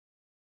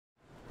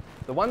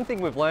The one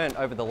thing we've learned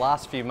over the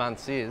last few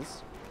months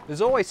is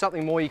there's always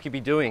something more you could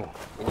be doing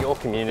in your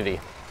community.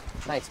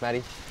 Thanks,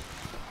 Maddie.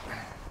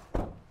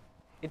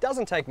 It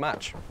doesn't take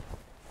much,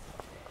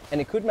 and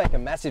it could make a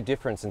massive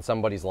difference in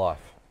somebody's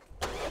life.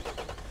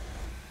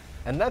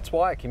 And that's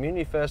why at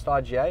Community First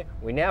IGA,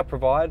 we now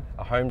provide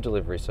a home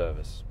delivery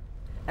service.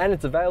 And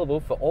it's available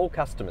for all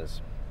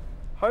customers.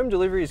 Home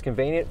delivery is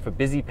convenient for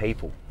busy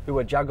people who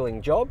are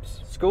juggling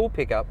jobs, school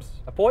pickups,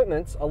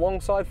 appointments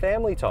alongside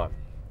family time.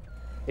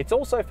 It's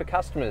also for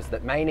customers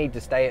that may need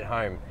to stay at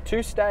home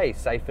to stay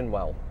safe and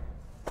well.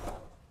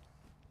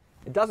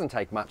 It doesn't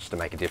take much to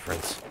make a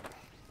difference.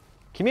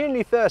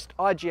 Community First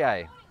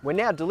IGA, we're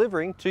now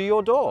delivering to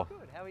your door.